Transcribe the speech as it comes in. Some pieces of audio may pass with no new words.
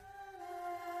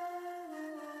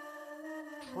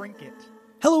Trinket.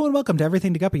 Hello and welcome to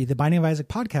Everything to Guppy, the Binding of Isaac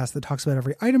podcast that talks about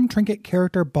every item, trinket,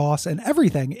 character, boss, and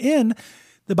everything in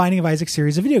the Binding of Isaac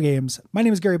series of video games. My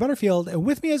name is Gary Butterfield, and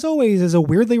with me as always is a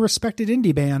weirdly respected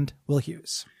indie band, Will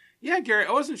Hughes. Yeah, Gary,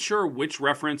 I wasn't sure which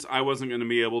reference I wasn't going to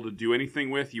be able to do anything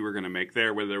with you were going to make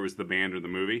there, whether it was the band or the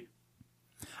movie.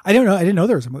 I don't know. I didn't know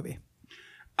there was a movie.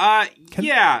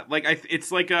 Yeah, like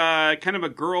it's like a kind of a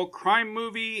girl crime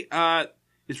movie.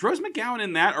 Is Rose McGowan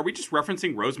in that? Are we just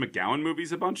referencing Rose McGowan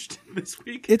movies a bunch this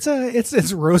week? It's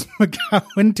Rose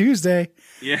McGowan Tuesday.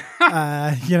 Yeah.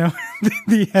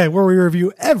 Where we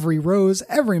review every Rose,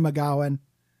 every McGowan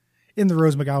in the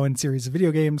Rose McGowan series of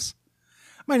video games.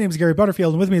 My name is Gary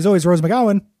Butterfield, and with me as always, Rose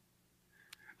McGowan.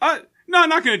 No, I'm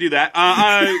not going to do that.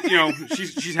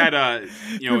 She's had a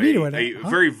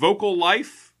very vocal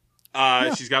life.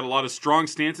 Yeah. She's got a lot of strong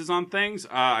stances on things.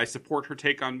 I support her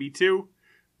take on Me Too.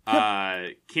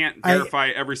 Can't verify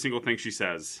every single thing she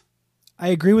says. I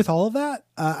agree with all of that.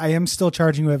 I am still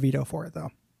charging you a veto for it, though.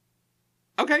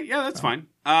 Okay, yeah, that's fine.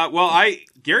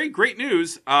 Gary, great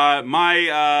news.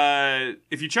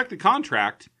 If you check the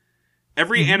contract,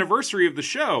 every anniversary of the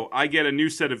show, I get a new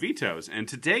set of vetoes, and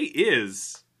today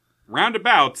is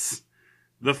roundabouts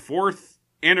the 4th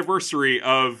anniversary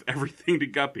of Everything to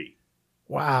Guppy.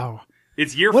 Wow,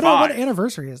 it's year 5. What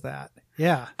anniversary is that?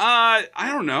 Yeah. I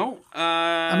don't know.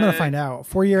 I'm gonna find out.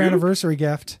 4-year anniversary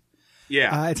gift.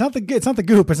 Yeah. It's not the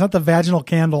goop. It's not the vaginal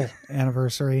candle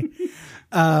anniversary.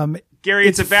 Gary,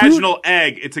 it's a vaginal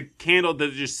egg. It's a candle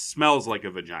that just smells like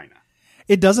a vagina.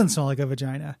 It doesn't smell like a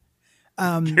vagina.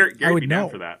 Gary I would be know down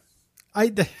for that. I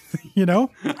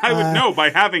would know by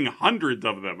having hundreds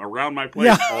of them around my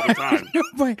place all the time.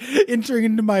 By entering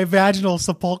into my vaginal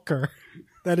sepulcher.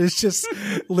 That is just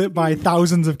lit by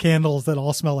thousands of candles that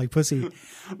all smell like pussy.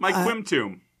 My Quim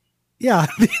tomb. Yeah.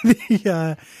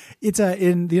 It's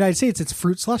in the United States, it's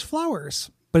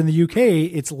fruit/flowers. But in the UK,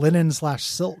 it's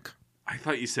linen/silk. I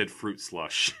thought you said fruit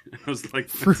slush. I was like,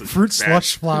 fruit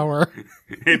slush flower.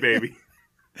 Hey, baby.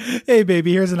 Hey,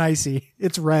 baby, here's an icy.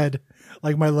 It's red,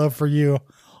 like my love for you.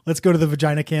 Let's go to the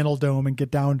Vagina Candle Dome and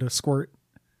get down to squirt.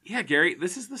 Yeah, Gary,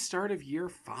 this is the start of year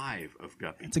 5 of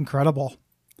Guppy. It's incredible.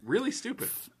 Really stupid.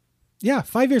 Yeah,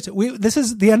 5 years. This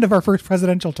is the end of our first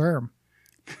presidential term.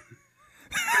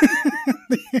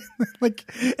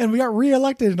 And we got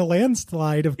reelected in a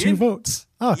landslide of 2 votes.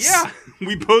 Us. Yeah,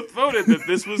 we both voted that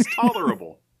this was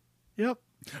tolerable. Yep.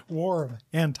 Warm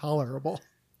and tolerable.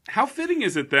 How fitting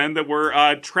is it then that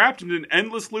we're trapped in an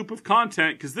endless loop of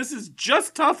content because this is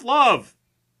just tough love.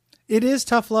 It is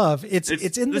tough love. It's in the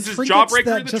trinkets. This is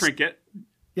Jawbreaker the Trinket.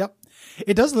 Yep.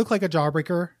 It does look like a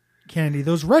Jawbreaker candy.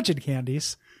 Those wretched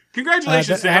candies.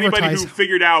 Congratulations to anybody who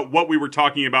figured out what we were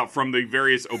talking about from the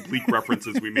various oblique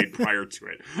references we made prior to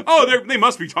it. Oh, they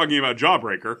must be talking about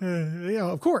Jawbreaker. Yeah,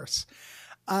 of course.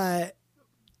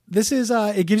 This is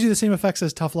it gives you the same effects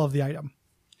as Tough Love the item.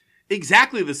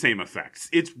 Exactly the same effects.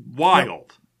 It's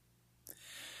wild.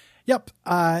 Yep.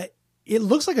 It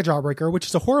looks like a Jawbreaker, which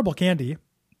is a horrible candy.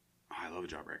 Oh, I love a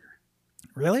Jawbreaker.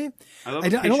 Really? I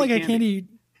don't like a candy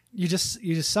you just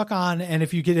suck on, and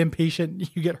if you get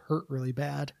impatient, you get hurt really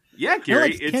bad. Yeah,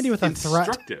 Gary, it's candy with a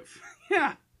instructive.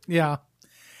 Threat. Yeah.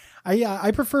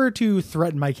 I prefer to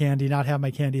threaten my candy, not have my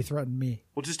candy threaten me.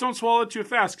 Well, just don't swallow it too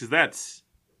fast, because that's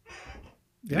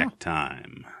neck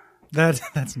time.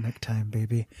 That's neck time,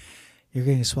 baby. You're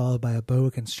getting swallowed by a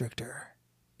boa constrictor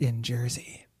in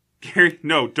Jersey. Gary,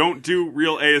 no, don't do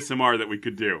real ASMR that we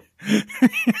could do.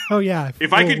 Oh yeah,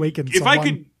 if I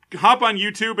could hop on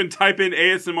YouTube and type in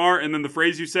ASMR and then the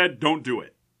phrase you said, don't do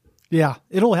it. Yeah,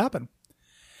 it'll happen.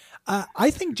 I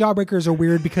think Jawbreakers are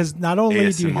weird because not only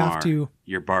ASMR, do you have to...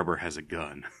 Your barber has a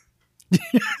gun.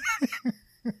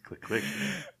 Click, click.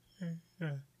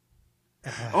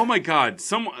 Oh my God.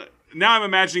 Now I'm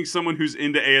imagining someone who's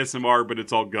into ASMR, but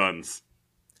it's all guns.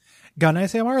 Gun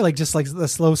ASMR? Like just like the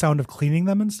slow sound of cleaning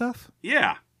them and stuff?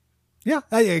 Yeah. Yeah,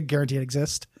 I guarantee it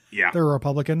exists. Yeah. They're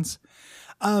Republicans.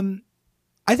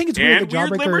 I think it's weird that Jawbreakers...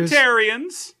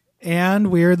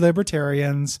 weird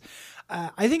libertarians.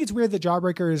 I think it's weird that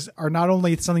Jawbreakers are not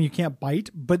only something you can't bite,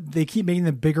 but they keep making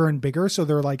them bigger and bigger, so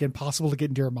they're like impossible to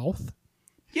get into your mouth.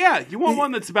 Yeah, you want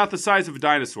one that's about the size of a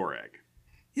dinosaur egg.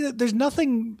 Yeah, there's not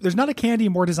a candy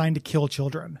more designed to kill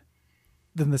children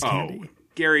than this candy.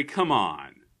 Gary, come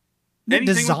on.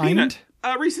 Designed?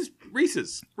 Reese's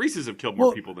have killed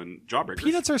more people than Jawbreakers.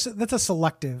 Peanuts that's a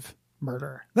selective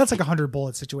murder. That's like a 100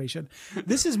 bullet situation.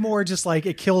 This is more just like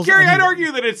it kills Gary, anyone. I'd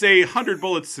argue that it's a 100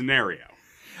 bullets scenario.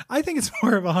 I think it's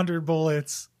more of 100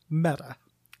 bullets meta.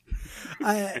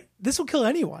 This will kill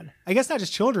anyone. I guess not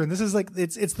just children. This is like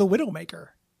it's the Widowmaker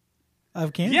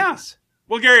of candies. Yeah.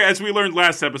 Well, Gary, as we learned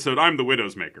last episode, I'm the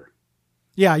Widow's Maker.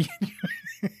 Yeah.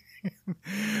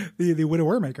 the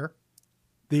widower maker.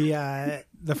 The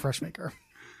fresh maker.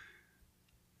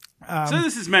 So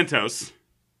this is Mentos.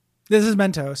 This is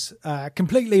Mentos.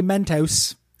 Completely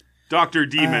Mentos. Dr.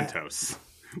 D. Mentos.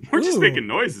 We're just making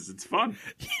noises. It's fun.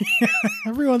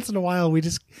 Every once in a while, we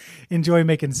just enjoy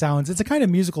making sounds. It's a kind of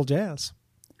musical jazz.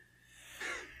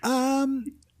 So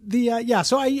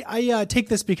I take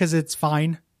this because it's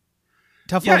fine.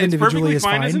 Tough Love individually is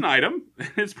fine. It's perfectly fine as an item.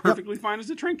 It's perfectly fine as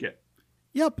a trinket.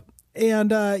 Yep. And,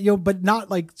 but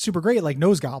not like super great like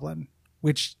Nose Goblin,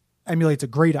 which emulates a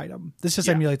great item. This just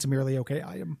emulates a merely okay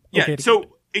item. Yeah. Okay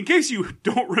So in case you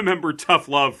don't remember Tough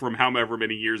Love from however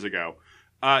many years ago,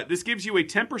 this gives you a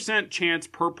 10% chance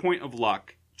per point of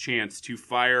luck chance to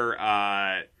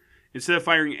fire, instead of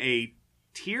firing a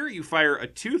tier, you fire a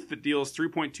tooth that deals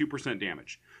 3.2%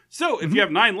 damage. So if you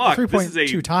have 9 luck, this is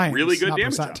a really good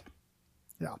damage jump.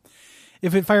 Yeah.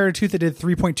 If it fired a tooth that did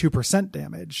 3.2%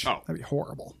 damage, that'd be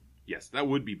horrible. Yes, that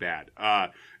would be bad.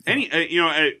 Gary,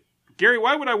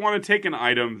 why would I want to take an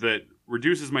item that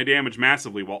reduces my damage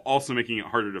massively while also making it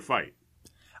harder to fight?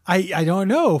 I don't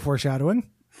know. Foreshadowing.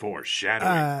 So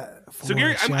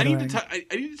Gary, I need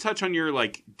to touch on your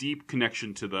like deep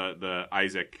connection to the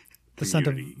Isaac community. The scent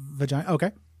of vagina.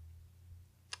 Okay.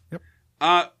 Yep.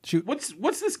 Shoot.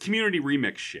 What's this community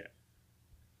remix shit?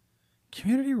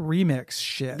 Community remix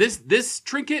shit. This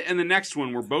trinket and the next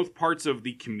one were both parts of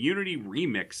the community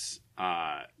remix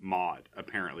mod,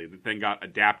 apparently, that then got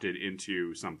adapted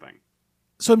into something.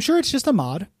 So I'm sure it's just a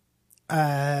mod.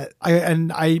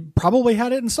 I probably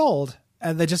had it installed,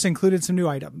 and they just included some new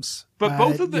items. But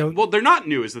both of them, well, they're not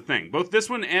new is the thing. Both this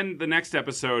one and the next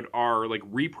episode are like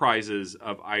reprises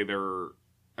of either,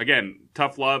 again,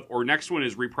 Tough Love, or next one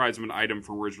is reprise of an item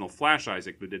for original Flash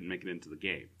Isaac that didn't make it into the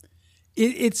game.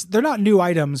 They're not new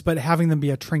items, but having them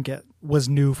be a trinket was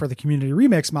new for the community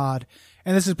remix mod.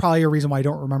 And this is probably a reason why I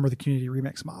don't remember the community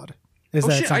remix mod. It's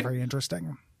not very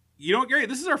interesting. You know what, Gary?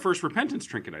 This is our first repentance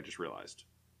trinket, I just realized.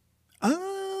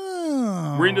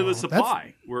 Oh. We're into the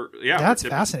supply. That's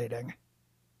fascinating.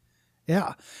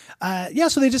 Yeah.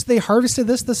 So they harvested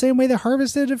this the same way they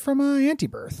harvested it from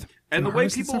Antibirth. And the way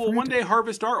people will one day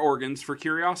harvest our organs for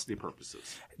curiosity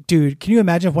purposes. Dude, can you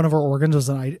imagine if one of our organs was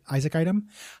an Isaac item?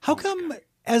 How come,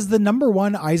 as the number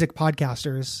one Isaac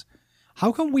podcasters,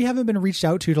 how come we haven't been reached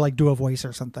out to like do a voice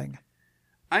or something?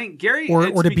 Gary,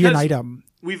 or to be an item.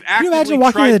 We've Can you imagine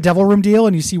walking in the Devil Room deal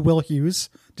and you see Will Hughes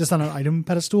just on an item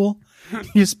pedestal? You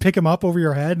just pick him up over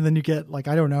your head and then you get like,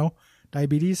 I don't know,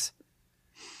 diabetes.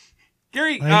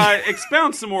 Gary,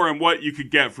 expound some more on what you could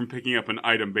get from picking up an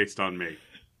item based on me.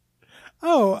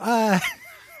 Oh, I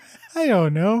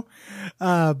don't know.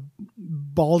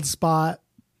 Bald spot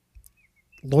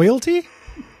loyalty?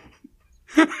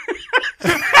 Your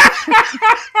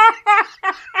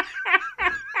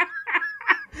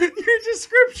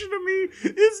description of me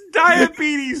is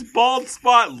diabetes, bald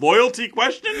spot, loyalty,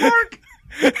 question mark?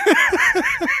 You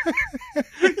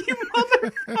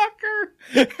motherfucker.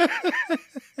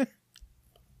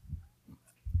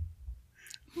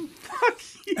 Fuck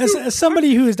you. As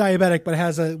somebody who is diabetic but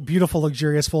has a beautiful,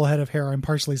 luxurious, full head of hair, I'm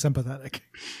partially sympathetic.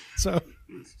 So,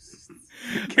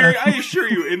 Gary, I assure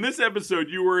you, in this episode,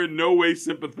 you were in no way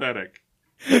sympathetic.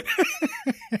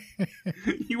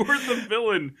 You were the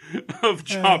villain of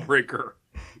Jawbreaker.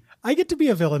 I get to be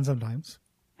a villain sometimes.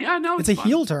 Yeah, no, it's a fun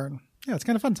heel turn. Yeah, it's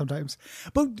kind of fun sometimes.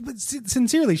 But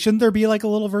sincerely, shouldn't there be like a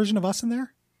little version of us in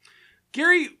there?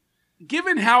 Gary,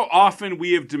 given how often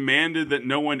we have demanded that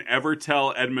no one ever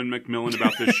tell Edmund McMillan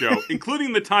about this show,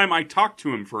 including the time I talked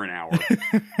to him for an hour.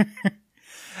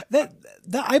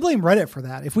 I blame Reddit for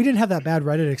that. If we didn't have that bad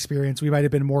Reddit experience, we might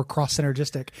have been more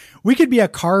cross-synergistic. We could be a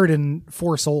card in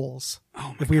Four Souls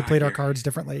if we had played our cards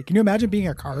differently. Can you imagine being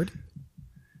a card?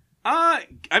 I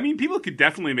mean, people could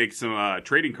definitely make some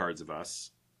trading cards of us.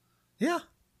 Yeah,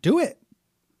 do it.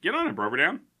 Get on it, Brover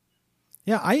Down.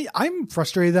 Yeah, I'm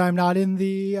frustrated that I'm not in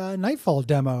the Nightfall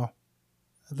demo,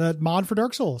 the mod for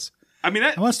Dark Souls. I mean,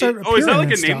 I want to start. Is that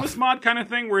like a nameless mod kind of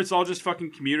thing where it's all just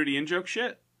fucking community in-joke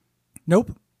shit?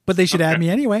 Nope. But they should add me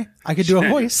anyway. I could do a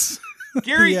voice.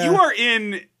 Gary, you are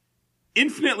in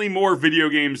infinitely more video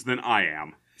games than I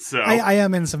am. So I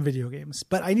am in some video games,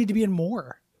 but I need to be in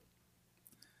more.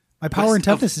 My power and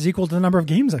toughness is equal to the number of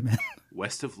games I'm in.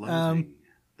 West of Loathing,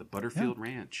 the Butterfield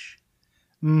Ranch.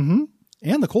 Mm-hmm.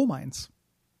 And the coal mines.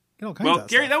 Get all kinds of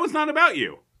Gary, stuff. that was not about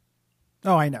you.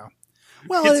 Oh, I know.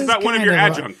 Well, it's about one of your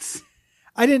adjuncts.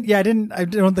 I don't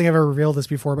think I've ever revealed this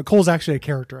before, but Cole's actually a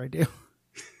character I do.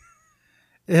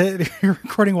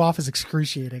 Recording WoF is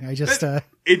excruciating.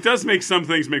 It does make some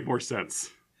things make more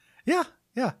sense. Yeah.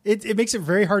 Yeah. It makes it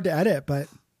very hard to edit, but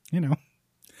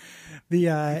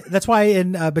that's why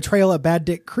in Betrayal at Bad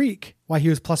Dick Creek, why he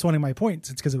was +1ing my points.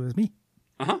 It's because it was me.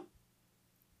 Uh-huh.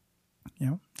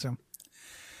 So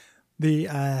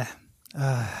yeah.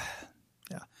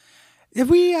 If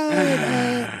we,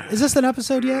 is this an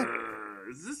episode yet?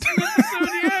 Is this an episode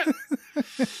yet?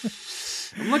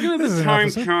 I'm looking at the time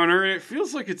counter, and it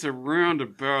feels like it's around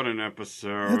about an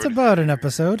episode. It's about an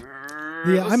episode.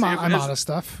 Yeah, I'm out of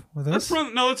stuff with this.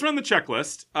 Let's run the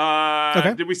checklist.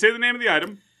 Okay. Did we say the name of the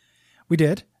item? We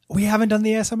did. We haven't done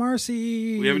the ASMR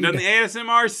seed. We haven't done the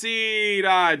ASMR seed.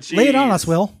 Ah, jeez. Lay it on us,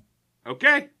 Will.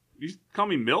 Okay. You call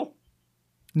me Mill?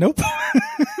 Nope.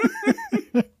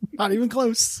 Not even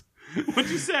close.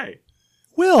 What'd you say?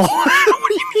 Will. What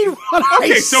do you mean?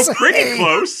 Okay, so pretty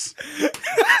close.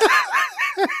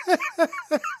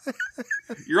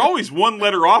 You're always one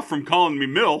letter off from calling me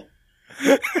Mill.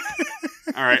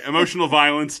 All right, emotional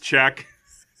violence, check.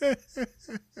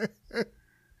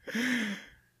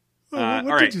 All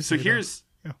right, so here's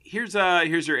your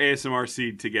ASMR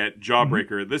seed to get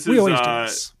Jawbreaker. This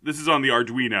is this is on the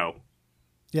Arduino.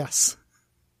 Yes.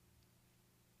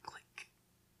 Click.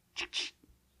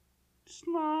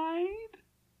 Slide.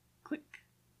 Click.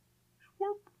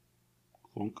 Warp.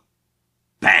 Clunk.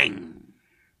 Bang.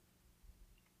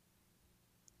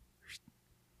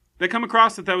 Did I come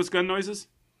across that was gun noises?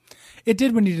 It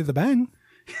did when you did the bang.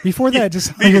 Before that,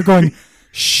 just you're going,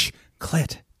 shh,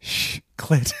 clit, a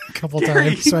couple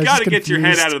times. You got to get your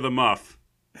head out of the muff.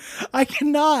 I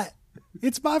cannot.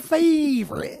 It's my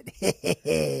favorite.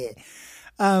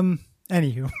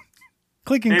 Anywho,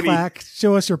 click and clack.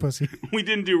 Show us your pussy. We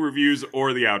didn't do reviews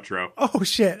or the outro. Oh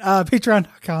shit!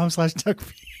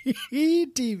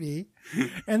 Patreon.com/DuckFeedTV,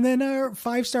 and then our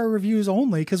 5-star reviews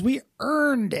only because we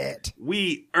earned it.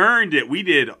 We earned it. We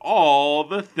did all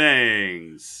the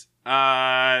things.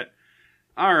 All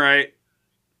right.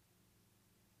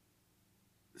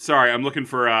 Sorry, I'm looking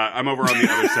for, I'm over on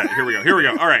the other set. Here we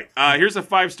go. All right. Here's a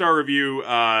 5-star review,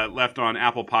 left on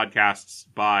Apple Podcasts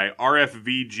by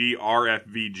RFVG.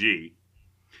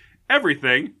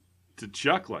 Everything to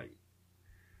chuckling.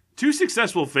 2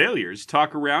 successful failures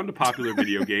talk around a popular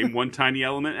video game one tiny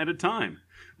element at a time.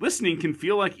 Listening can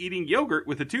feel like eating yogurt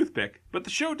with a toothpick, but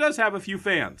the show does have a few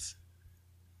fans.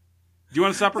 Do you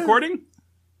want to stop recording?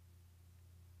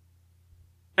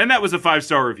 And that was a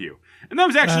 5-star review. And that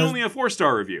was actually only a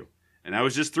 4-star review. And that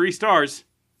was just 3 stars.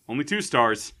 Only 2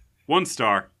 stars. 1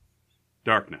 star.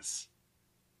 Darkness.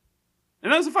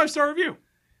 And that was a 5-star review.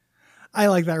 I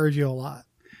like that review a lot.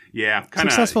 Yeah. Kinda,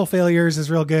 Successful failures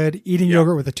is real good. Eating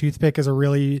yogurt with a toothpick is a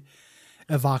really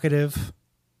evocative,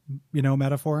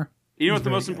 metaphor. You know what the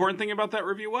most important thing about that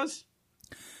review was?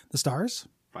 The stars?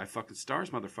 5 fucking stars,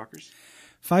 motherfuckers.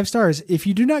 5 stars. If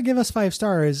you do not give us 5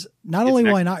 stars, not only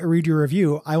will I not read your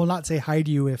review, I will not say hi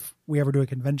to you if we ever do a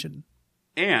convention.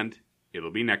 And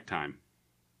it'll be neck time.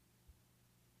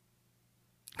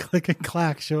 Click and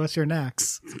clack. Show us your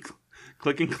necks.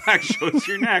 Click and clack. Show us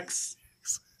your necks.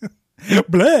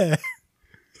 Bleh.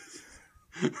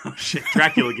 Oh shit.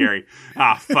 Dracula Gary.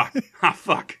 Fuck.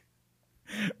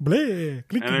 Bleh.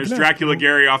 Click and there's clack. Dracula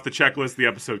Gary off the checklist. The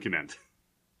episode can end.